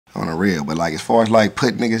On the real. But like as far as like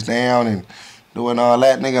putting niggas down and doing all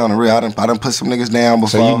that, nigga, on the real, I done put some niggas down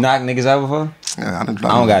before. So you knock niggas out before? Yeah, I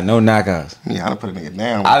don't got no knockouts. Yeah, I done put a nigga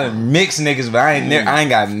down. I done mix niggas, but I ain't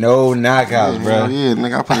got no knockouts, yeah, bro. Yeah,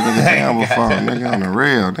 nigga, I put a nigga down before, nigga, on the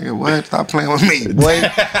real. Nigga, what? Stop playing with me, boy.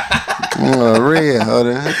 On the real. Hold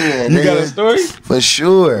on. Yeah, you got a story? For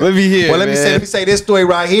sure. Let me hear. Well, let me say this story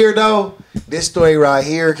right here though. This story right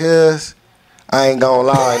here, cuz I ain't gonna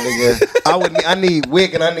lie, nigga. I need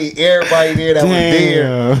Wick and I need everybody there that was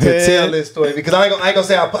there to tell this story because I ain't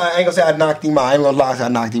gonna say I knocked him out. I ain't gonna lie, I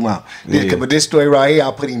knocked him out. But this story right here,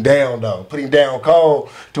 I put him down though. Put him down cold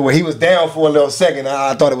to where he was down for a little second.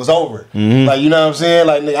 I thought it was over. Like you know what I'm saying?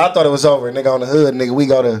 Like nigga, I thought it was over. Nigga on the hood, nigga. We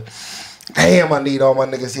go to. Damn, I need all my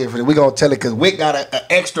niggas here for this. We gonna tell it because Wick got an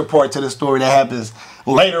extra part to the story that happens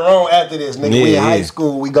later on after this. Nigga, we in high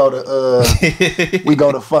school. We go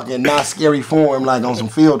to fucking Not Scary Forum like on some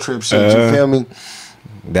field trip shit. You feel me?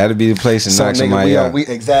 That'd be the place to knock somebody out.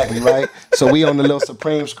 Exactly, right? So we on the little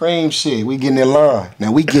Supreme Scream shit. We getting in line.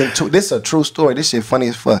 Now we get into this is a true story. This shit funny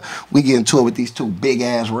as fuck. We get into it with these two big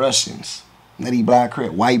ass Russians. Nutty Black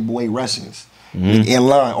Crip, white boy Russians. In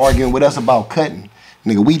line arguing with us about cutting.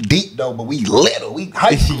 Nigga, we deep though, but we little. We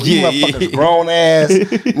high school. Motherfuckers grown ass.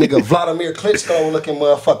 Nigga, Vladimir Klitschko looking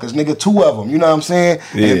motherfuckers. Nigga, two of them. You know what I'm saying?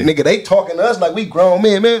 Yeah. And nigga, they talking to us like we grown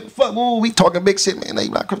men. Man, fuck, ooh, we talking big shit, man. They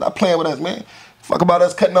like, stop playing with us, man. Fuck about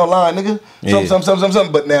us cutting on line, nigga.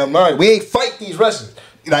 Something. But now, mind, we ain't fight these Russians.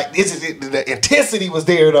 Like, the intensity was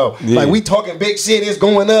there though. Yeah. Like, we talking big shit. It's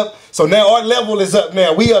going up. So now our level is up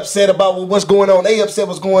now. We upset about what's going on. They upset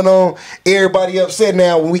what's going on. Everybody upset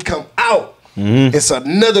now when we come out. It's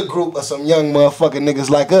another group of some young motherfucking niggas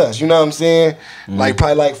like us, you know what I'm saying? Like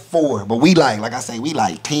probably like 4, but we like I say, we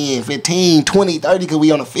like 10, 15, 20, 30 cause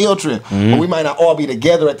we on a field trip. But we might not all be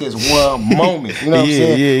together at this one moment, you know what I'm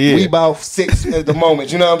saying? Yeah. We about 6 at the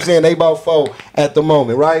moment, you know what I'm saying? They about 4 at the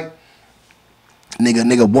moment, right?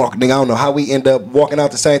 Nigga walk, nigga, I don't know how we end up walking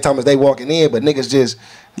out the same time as they walking in, but niggas just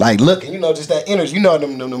like looking, you know, just that energy, you know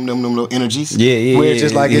them little energies. Yeah. Where it's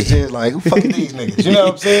just like, it's just like, who fucking these niggas? You know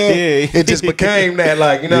what I'm saying? It just became that,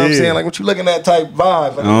 like, you know what I'm saying? Like, what you looking at type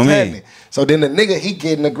vibe, like, what's happening? So then the nigga, he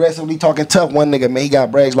getting aggressively talking tough. One nigga, man, he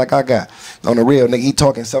got brags like I got. On the real, nigga, he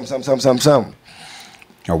talking something.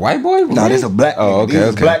 A white boy? No, this a black nigga. Oh, okay,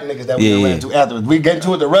 These black niggas that we ran to afterwards. We get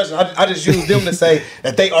into it the Russian. I just used them to say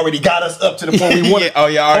that they already got us up to the point we wanted. Oh,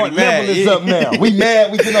 y'all already mad. Our level is up now. We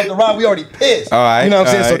mad. We getting up the ride. We already pissed. All right. You know what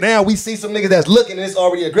I'm saying? So now we see some niggas that's looking and it's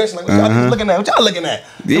already aggression. Like, what y'all looking at? What y'all looking at?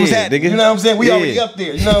 It was happening. You know what I'm saying? We already up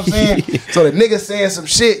there. You know what I'm saying? So the nigga saying some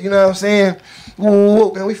shit. You know what I'm saying?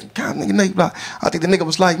 Whoa, man, we from Compton, nigga. I think the nigga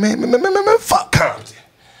was like, man, fuck Compton.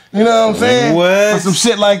 You know what I'm saying? What? Or some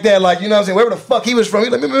shit like that. Like, you know what I'm saying? Wherever the fuck he was from, he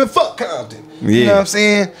like, man, fuck Compton. You know what I'm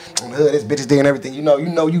saying? On the hood, this bitch is there and everything. You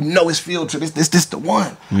know it's field trip. This the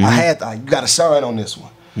one. You gotta shine on this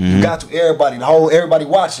one. You got to everybody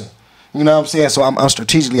watching. You know what I'm saying? So I'm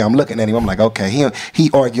strategically, I'm looking at him. I'm like, okay, he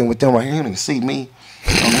arguing with them right here. He don't even see me.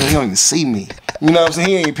 He don't even see me. You know what I'm saying?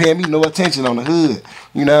 He ain't paying me no attention on the hood.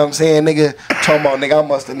 You know what I'm saying, nigga? Talking about, nigga, I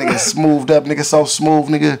must have, nigga, smoothed up. Nigga, so smooth,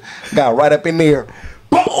 nigga. Got right up in there.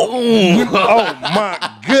 Boom! Oh,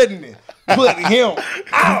 my goodness. Put him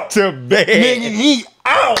out. To bed. Nigga, he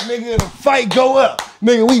out. Nigga, the fight go up.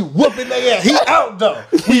 Nigga, we whooping they ass. He out, though.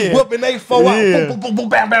 We whooping they four out. Boom, boom, boom, boom,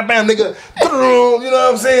 bam, bam, bam, nigga. You know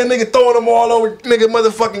what I'm saying? Nigga throwing them all over, nigga,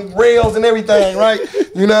 motherfucking rails and everything, right?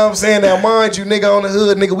 You know what I'm saying? Now, mind you, nigga, on the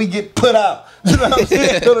hood, nigga, we get put out. You know what I'm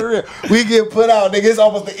saying? To the real. We get put out, nigga. It's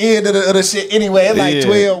almost the end of the shit anyway. It's like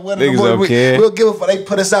 12. We'll give a fuck. They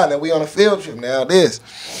put us out. Now, we on a field trip. Now,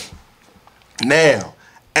 Now,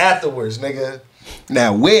 afterwards, nigga.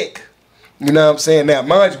 Now, Wick. You know what I'm saying? Now,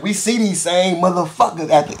 mind you, we see these same motherfuckers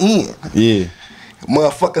at the end. Yeah.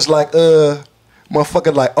 Motherfuckers like,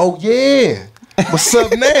 oh yeah. What's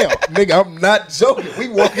up now? Nigga, I'm not joking. We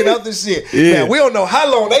walking out this shit. Now, we don't know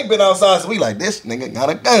how long they been outside, so we like, this nigga got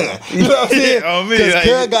a gun. You know what I'm saying? Because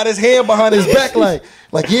Cuz got his hand behind his back like,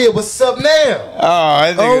 yeah, what's up now?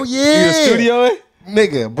 Oh, yeah. You a studio?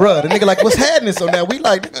 Nigga, bruh, the nigga like, what's happening? So now we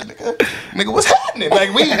like, nigga, what's happening?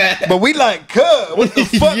 Like but we like, cuz, what the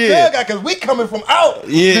fuck, cuz got? Cause we coming from out.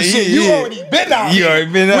 The shit, you already been out. You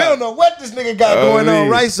already been out. We don't know what this nigga got going on,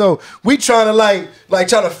 right? So we trying to like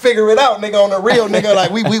trying to figure it out, nigga, on the real, nigga.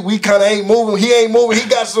 Like we kind of ain't moving. He ain't moving. He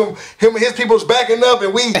got him and his people's backing up,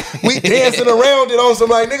 and we dancing around it on some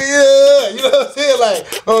like, nigga, yeah, you know what I'm saying?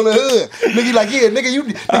 Like on the hood, nigga, like, yeah,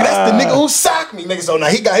 nigga, that's the nigga who socked me, nigga. So now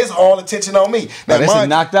he got his all attention on me. Now, that's a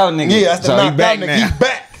knocked out nigga. Yeah, that's the knocked out nigga. He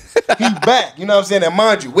back. He back. You know what I'm saying? And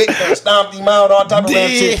mind you, Wick done stomped him out, all type of rap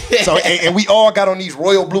shit. So and we all got on these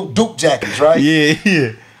royal blue Duke jackets, right?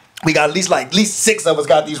 Yeah. We got at least 6 of us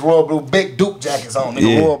got these royal blue big Duke jackets on.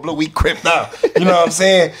 Nigga, royal blue, we cripped out. You know what I'm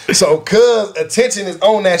saying? So cuz attention is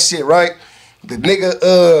on that shit, right? The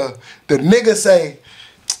nigga say,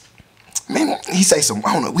 man, he say some,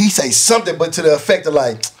 I don't know, he say something, but to the effect of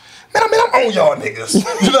like, man, I'm on y'all niggas.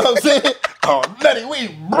 You know what I'm saying? Oh, nutty, we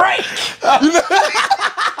break. You know?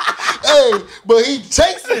 Hey, but he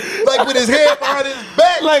takes it like with his head behind his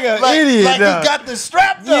back. Like an idiot. Like he got the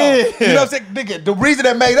strap though. Yeah. You know what I'm saying? Nigga, the reason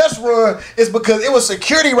that made us run is because it was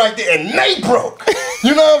security right there and they broke.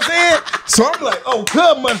 You know what I'm saying? So I'm like, oh,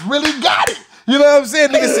 Cub must really got it. You know what I'm saying?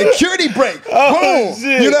 Nigga, security break. Oh, boom.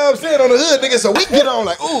 shit. You know what I'm saying? On the hood, nigga. So we get on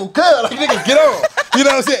like, ooh, cuz, like, niggas get on. You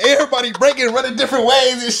know what I'm saying? Everybody breaking, running different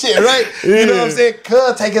ways and shit, right? Yeah. You know what I'm saying?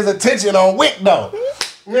 Cuz take his attention on Wick, though.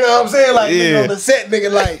 You know what I'm saying? Like, nigga on the set,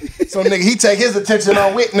 nigga, like, so nigga, he take his attention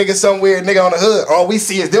on Wick, nigga, somewhere, nigga on the hood. All we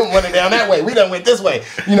see is them running down that way. We done went this way.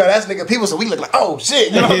 You know, that's nigga people, so we look like, oh,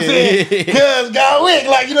 shit, you know what I'm saying? Cuz got Wick,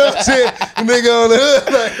 like, you know what I'm saying? Nigga on the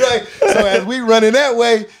hood, like, so as we running that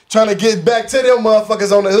way, trying to get back to them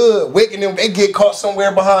motherfuckers on the hood, Wick and them, they get caught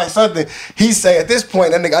somewhere behind something. He say, at this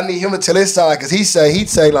point, that nigga, I need him to tell his side, because he'd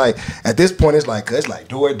say, like, at this point, it's like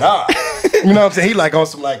do or die. You know what I'm saying? He like on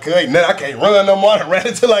some like, I can't run no more. I ran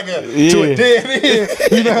into like to a dead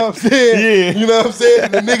end. You know what I'm saying? You know what I'm saying?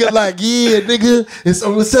 And the nigga like, yeah, nigga. And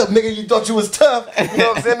so what's up, nigga? You thought you was tough. You know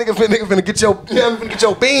what I'm saying? Nigga finna get your, get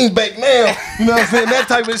your beans baked now. You know what I'm saying? That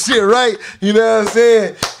type of shit, right? You know what I'm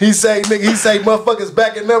saying? He say motherfuckers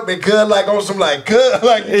backing up and cuz like on some like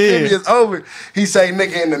like it's over. He say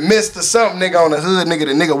nigga in the midst of something, nigga on the hood, nigga,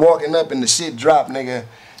 the nigga walking up and the shit dropped, nigga.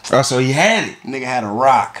 Oh, so he had it. Nigga had a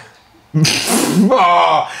rock.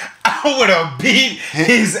 Oh, I would have beat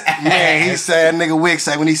his ass. Man, he said, nigga Wick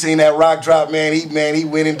say when he seen that rock drop, man, he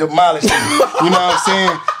went and demolished it. You know what I'm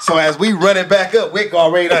saying? So as we running back up, Wick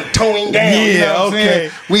already done towing down. Yeah, you know what I'm saying?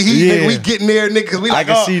 Nigga, we getting there, nigga, cause we like,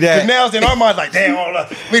 I can see that. Now it's in our minds like, damn, hold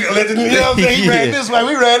up. We let this, you know what I'm saying? He ran this way,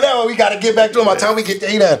 we ran that way. We gotta get back to him. By the time we get there,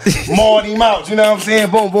 he done mauled him out. You know what I'm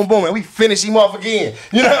saying? Boom, boom, boom, and we finish him off again.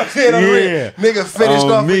 You know what I'm saying? On the ring. Nigga finished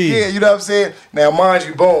off again. You know what I'm saying? Now mind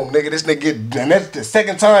you, boom, nigga, this nigga get, and that's the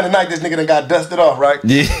second time tonight this nigga done got dusted off, right?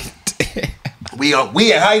 Yeah. We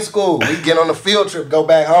in high school. We get on the field trip, go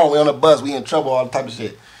back home. We on the bus. We in trouble, all the type of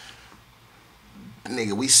shit.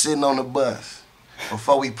 Nigga, we sitting on the bus.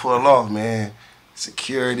 Before we pull off, man,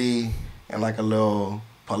 security and like a little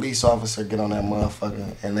police officer get on that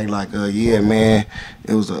motherfucker, and they like, yeah, man,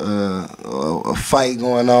 it was a fight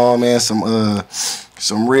going on, man.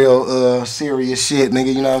 Some real serious shit,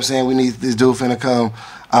 nigga. You know what I'm saying? We need this dude finna come.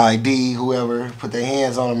 ID, whoever, put their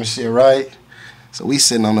hands on him and shit, right? So we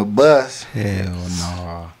sitting on the bus. Hell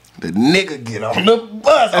no. The nigga get on the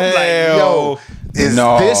bus. I'm like, yo, is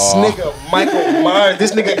this nigga Michael Myers?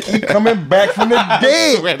 This nigga keep coming back from the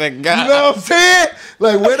dead. You know what I'm saying?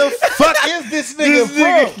 Like, where the fuck is this nigga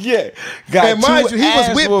from? Yeah. Got and mind you, he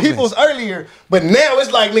was with peoples earlier, but now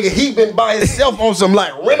it's like, nigga, he been by himself on some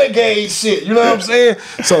like renegade shit. You know what I'm saying?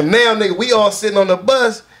 So now, nigga, we all sitting on the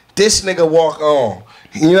bus. This nigga walk on.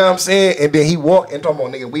 You know what I'm saying? And then he walked and talking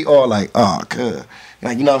about, nigga, we all like, oh, cuz.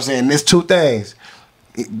 Like, you know what I'm saying? There's two things.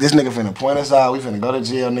 This nigga finna point us out. We finna go to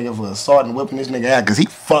jail, nigga, for assault and whipping this nigga out because he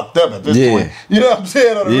fucked up at this point. You know what I'm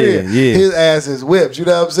saying? On the real. His ass is whipped. You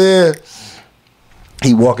know what I'm saying?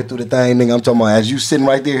 He walking through the thing, nigga. I'm talking about as you sitting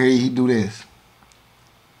right there, he do this.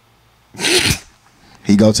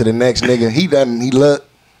 He go to the next nigga. He look.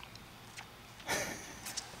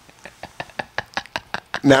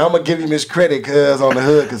 Now, I'm going to give him his credit, cuz, on the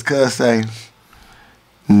hood, because cuz say,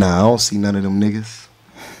 nah, I don't see none of them niggas.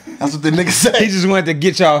 That's what the nigga say. He just wanted to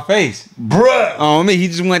get y'all face. Bruh. On me, he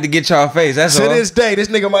just wanted to get y'all face. That's all. To this day, this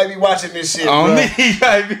nigga might be watching this shit, on me, he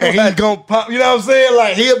might be and he gonna pop, you know what I'm saying?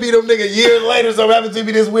 Like, he'll be them nigga years later, so happens to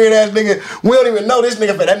be this weird-ass nigga. We don't even know this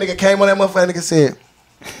nigga, but that nigga came on that motherfucker, that nigga said,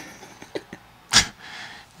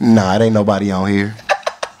 nah, it ain't nobody on here.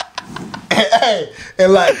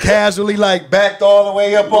 And like casually like backed all the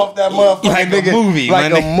way up off that motherfucker, like nigga. A movie,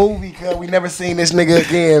 like a movie, cuz we never seen this nigga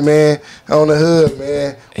again, man. On the hood,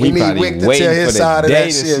 man. We need Wick to tell his side of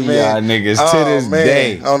that shit, man. Niggas to this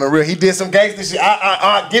day. On the real, he did some gangster shit.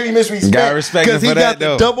 I give him his respect. Got respect for that, he got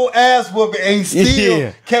the double ass whooping and he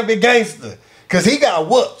still kept it gangster. Cause he got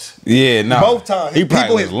whooped. Yeah, no. Both times. He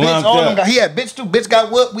probably was lumped up. He had bitch too. Bitch got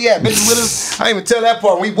whooped. We had bitches with us. I didn't even tell that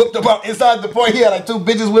part. We whooped them out inside the point. He had like 2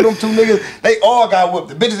 bitches with him, 2 niggas. They all got whooped.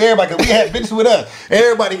 The bitches, everybody. Cause we had bitches with us.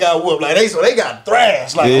 Everybody got whooped. Like they got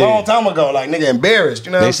thrashed like a long time ago. Like nigga embarrassed.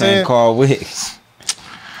 You know what I'm saying? They call Wick.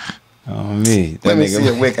 Oh me. Let me see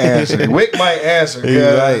if Wick answer. Wick might answer.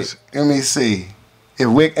 Right. Let me see. If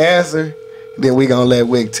Wick answer, Then we gonna let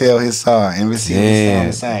Wick tell his side and we see what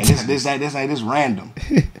he's saying. This random.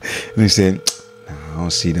 And he said, I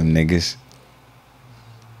don't see them niggas.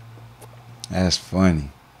 That's funny.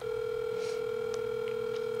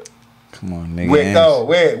 Come on, nigga. Wick, no,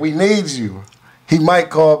 Wick, we need you. He might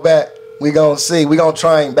call back. We gonna see. We gonna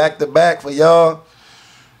try him back to back for y'all.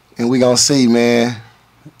 And we gonna see, man.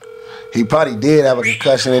 He probably did have a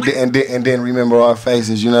concussion and didn't remember our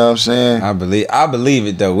faces, you know what I'm saying? I believe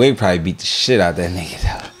it though. Wick probably beat the shit out that nigga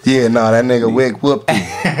though. Yeah, nah, that nigga Wick whooped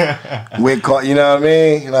him. Wick caught, you know what I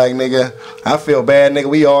mean? Like, nigga, I feel bad, nigga.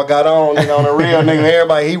 We all got on, nigga, on the real, nigga.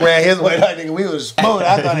 Everybody, he ran his way, like, nigga, we was smooth.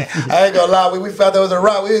 I ain't gonna lie, we felt there was a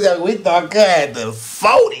rock. We thought God had the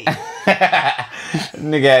 40.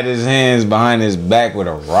 Nigga had his hands behind his back with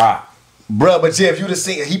a rock. Bruh, but yeah, if you'd have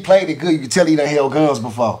seen, he played it good. You could tell he done held guns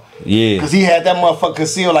before. Yeah. Cause he had that motherfucker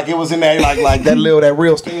concealed like it was in there, like that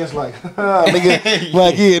real stance, like, nigga,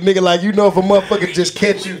 like, yeah, nigga, like, you know, if a motherfucker just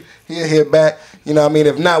catch you, he'll hit back. You know what I mean?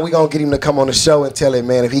 If not, we gonna get him to come on the show and tell him,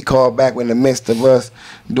 man, if he called back in the midst of us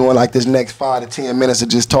doing like this next 5 to 10 minutes of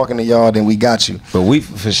just talking to y'all, then we got you. But we,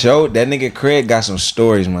 for sure, that nigga Craig got some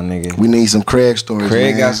stories, my nigga. We need some Craig stories,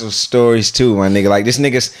 Craig man. got some stories too, my nigga. Like, this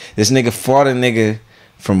nigga fought a nigga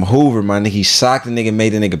from Hoover, my nigga. He socked the nigga,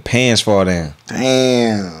 made the nigga pants fall down.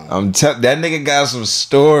 Damn. That nigga got some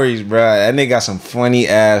stories, bro. That nigga got some funny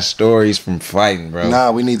ass stories from fighting, bro.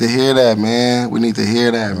 Nah, we need to hear that, man. We need to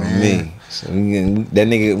hear that, man. Me. So we can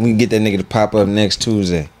get that nigga to pop up next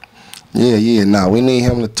Tuesday. Yeah. Nah, we need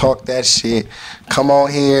him to talk that shit. Come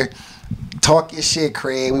on here, talk your shit,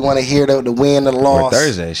 Craig. We want to hear the win, the loss. Or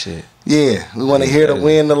Thursday shit. Yeah, we want to hear the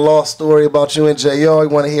win, the loss story about you and JR. We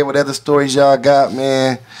want to hear what other stories y'all got,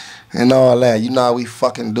 man, and all that. You know how we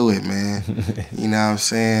fucking do it, man. You know what I'm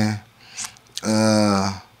saying?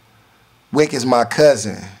 Wick is my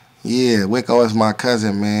cousin. Yeah, Wicko is my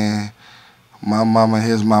cousin, man. My mama,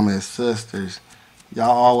 his mama is sisters. Y'all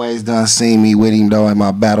always done seen me with him, though, at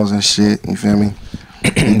my battles and shit. You feel me?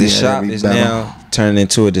 The shop is now turned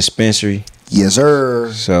into a dispensary. Yes,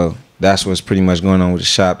 sir. So that's what's pretty much going on with the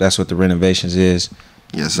shop. That's what the renovations is.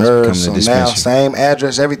 Yes, sir. So now, same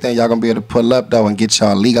address, everything. Y'all gonna be able to pull up, though, and get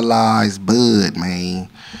y'all legalized bud, man.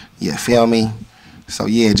 You feel me? So,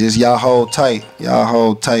 yeah, just y'all hold tight. Y'all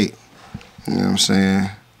hold tight. You know what I'm saying?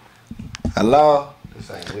 Hello?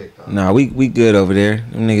 This ain't Wick, though. Nah, we good over there.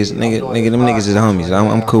 Them niggas, them niggas is homies.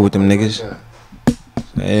 I'm cool with them niggas.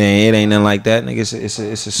 It ain't nothing like that, niggas.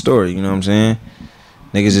 It's a story. You know what I'm saying?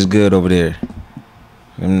 Niggas is good over there.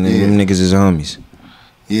 Them niggas is homies.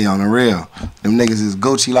 Yeah, on the real. Them niggas is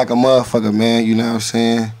Geechi like a motherfucker, man. You know what I'm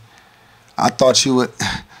saying? I thought you would.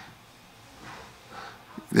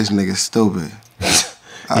 This nigga stupid.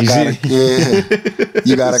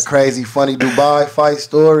 You got a crazy, funny Dubai fight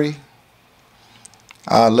story.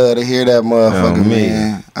 I love to hear that motherfucker,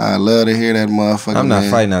 man. I love to hear that motherfucker, I'm not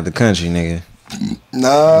fighting out the country, nigga.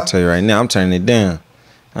 Nah. I'll tell you right now, I'm turning it down.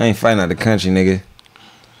 I ain't fighting out the country, nigga.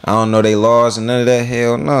 I don't know they laws and none of that.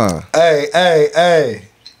 Hell nah. Hey.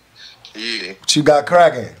 Yeah. What you got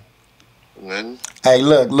cracking? Nothing. Hey,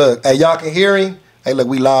 look. Hey, y'all can hear him? Hey, look,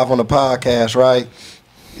 we live on the podcast, right?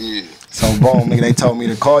 Yeah. So, boom, nigga, they told me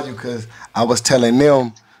to call you because I was telling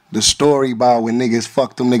them the story about when niggas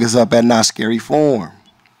fucked them niggas up at Not Scary Farm.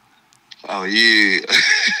 Oh, yeah.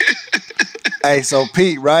 Hey, so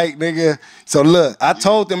Pete, right, nigga? So look, I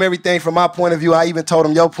told them everything from my point of view. I even told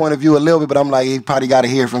them your point of view a little bit, but I'm like, you probably got to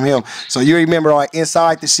hear from him. So you remember all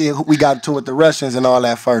inside the shit we got into with the Russians and all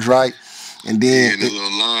that first, right? And then the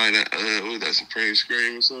little line, what was that, Supreme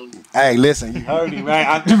Scream or something? Hey, listen, you heard him, right?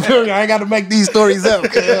 I ain't got to make these stories up,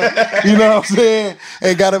 cuz. You know what I'm saying?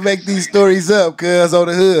 Ain't got to make these stories up, cuz, on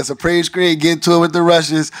the hood. Supreme Scream, get into it with the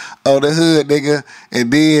Russians on the hood, nigga.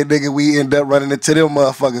 And then, nigga, we end up running into them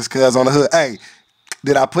motherfuckers, cuz, on the hood. Hey,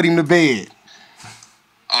 did I put him to bed?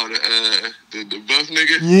 Oh, the buff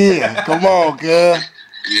nigga? Yeah, come on, cuz.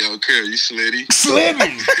 Yeah, okay, you slitty.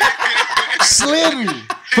 Slitty.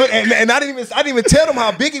 And I didn't even tell them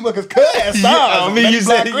how big he was because Cuz had stars. I mean, you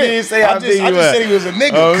didn't say how big he was. I just said he was a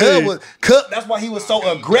nigga. Cuz, that's why he was so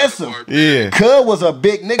aggressive. Yeah. Cuz was a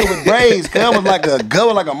big nigga with braids. Cuz was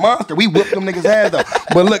like a monster. We whooped them niggas' ass though.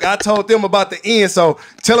 But look, I told them about the end. So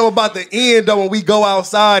tell them about the end though when we go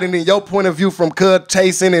outside and then your point of view from Cuz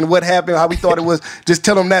chasing and what happened, how we thought it was. Just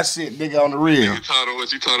tell them that shit, nigga, on the real. You told them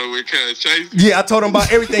what you told them with Cuz chasing? Yeah, I told them about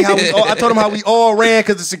everything. I told them how we all ran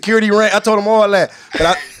because the security ran. I told them all that.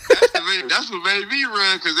 But that's what made me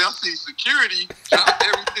run, because I see security drop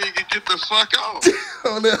everything and get the fuck off.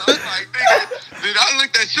 Oh, no. I was like, nigga, dude, I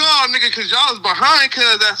looked at y'all, nigga, because y'all was behind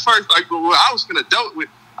Cuz at first. Like, well, I was finna dope with.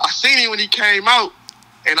 I seen him when he came out,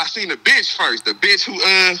 And I seen the bitch first. The bitch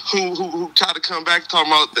who tried to come back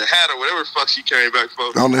talking about the hat or whatever the fuck she came back for.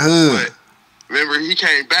 On the hood. But remember, he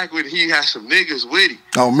came back with he had some niggas with him.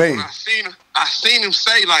 Oh man. I seen him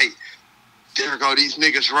say like, there go these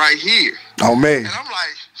niggas right here. Oh man. And I'm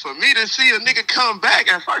like, for me to see a nigga come back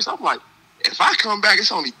at first, I'm like, if I come back,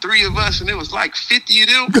 it's only 3 of us, and it was like 50 of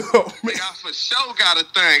them. Oh, man. I for sure got a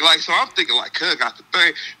thing. Like, so I'm thinking like, cuz got the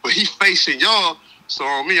thing, but he facing y'all. So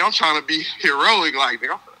on me, I'm trying to be heroic. Like,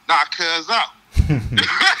 nigga, I'm gonna knock cuz out.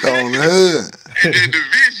 On the hood. And then the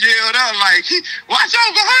bitch yelled out like, watch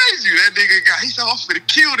out behind you. That nigga he said, I'm finna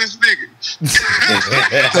kill this nigga.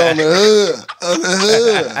 On the hood. On the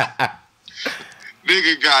hood.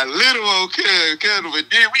 Nigga got little old cuz, but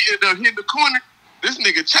then we ended up hitting the corner. This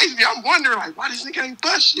nigga chased me. I'm wondering, like, why this nigga ain't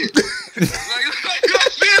bust shit? like, you know what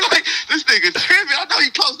I'm saying? Like, this nigga tripping. I know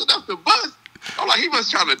he close enough to bust. I'm like, he was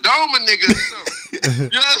trying to dome a nigga or something. You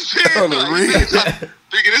know what I'm saying? On the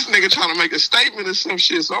Like, this nigga trying to make a statement or some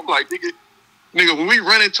shit. So I'm like, nigga, when we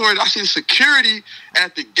running towards, I see security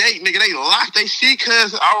at the gate. Nigga, they locked. They see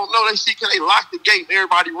cuz, I don't know, they see cuz they locked the gate and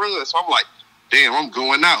everybody runs. So I'm like, damn, I'm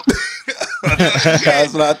going out.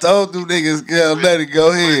 That's what I told them niggas. Yeah, let it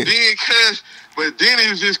go ahead. But then it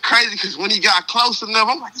was just crazy because when he got close enough,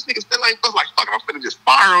 I'm like, this nigga still ain't bust. Like, fuck it, I'm finna just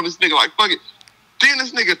fire on this nigga. Like, fuck it. Then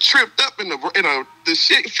this nigga tripped up the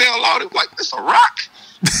shit fell out. It was like, this a rock.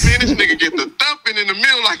 Then this nigga get the thumping in the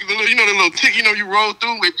middle, like the little tick, you roll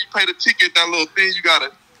through. If you pay the ticket, that little thing, you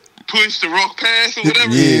gotta push the rock pass or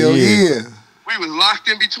whatever. Yeah. We was locked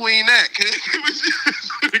in between that, cause it was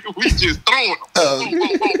just, we just throwing them. Boom,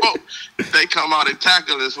 boom, boom, boom. They come out and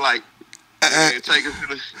tackle us like, take us to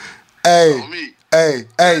the. Hey, They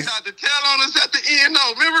tried to tell on us at the end,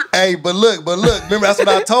 though, remember? Hey, but look, remember that's what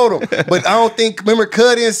I told him. But I don't think, remember,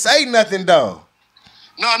 Cud didn't say nothing though.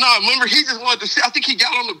 No, remember, he just wanted to see. I think he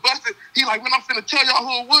got on the bus. He like, man, I'm finna tell y'all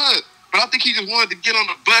who it was. But I think he just wanted to get on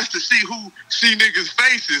the bus to see who see niggas'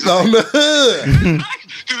 faces. On the hood.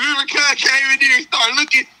 Because remember, Cud came in there and started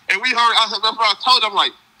looking, and we heard, that's what I told him,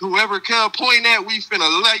 like, whoever Cud point at, we finna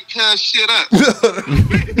light Cud shit up.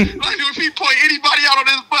 Like, if he point anybody out on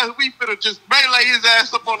this bus, we finna just melee his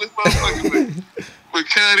ass up on this motherfucker. But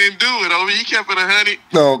Cud didn't do it, homie. He kept it 100.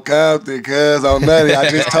 No, Compton, cuz, on nothing. I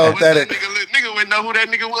just told that. Nigga wouldn't know who that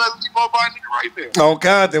nigga was. He won't buy a nigga right there. On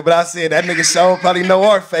Compton, but I said that nigga sure probably know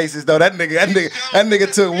our faces, though. That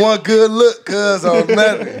nigga took one good look, cuz, on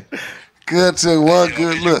nothing. Cud took one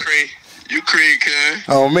good look. You creed, cuz.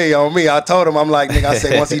 On me. I told him, I'm like, nigga, I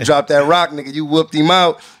said, once he dropped that rock, nigga, you whooped him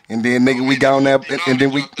out. And then, nigga, we got on that, and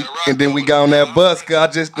then we got on that bus, cuz I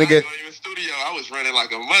just, nigga. I was running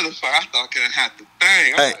like a motherfucker. I thought I could have the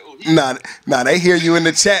thing. Hey, like, nah, they hear you in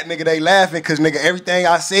the chat, nigga. They laughing because, nigga, everything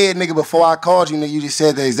I said, nigga, before I called you, nigga, you just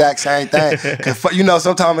said the exact same thing. Cause, you know,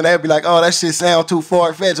 sometimes they'll be like, oh, that shit sound too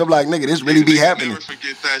far-fetched. I'm like, nigga, this really be happening. Never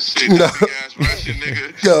forget that shit. No. Russian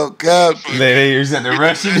nigga. Yo, God. They said the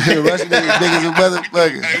Russian. The Russian niggas a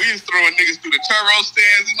motherfucker. Hey, we was throwing niggas through the churro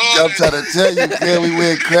stands and all I'm trying to tell you, man, we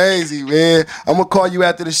went crazy, man. I'm going to call you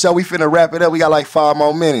after the show. We finna wrap it up. We got like 5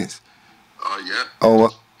 more minutes. Oh, yeah. Oh,